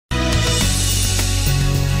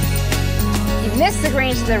missed the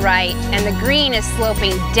green to the right, and the green is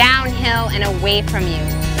sloping downhill and away from you.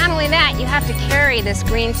 Not only that, you have to carry this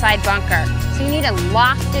green side bunker, so you need a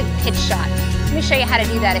lofted pitch shot. Let me show you how to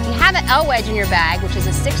do that. If you have an L wedge in your bag, which is a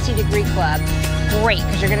 60-degree club, great,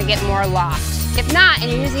 because you're going to get more loft. If not, and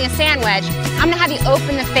you're using a sand wedge, I'm going to have you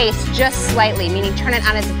open the face just slightly, meaning turn it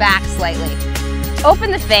on its back slightly. Open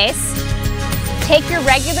the face, take your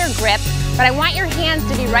regular grip, but I want your hands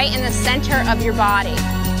to be right in the center of your body.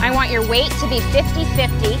 I want your weight to be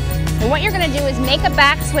 50-50, and what you're going to do is make a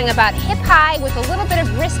backswing about hip high with a little bit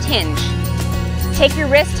of wrist hinge. Take your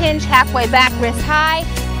wrist hinge halfway back, wrist high,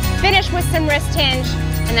 finish with some wrist hinge,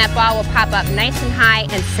 and that ball will pop up nice and high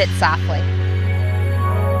and sit softly.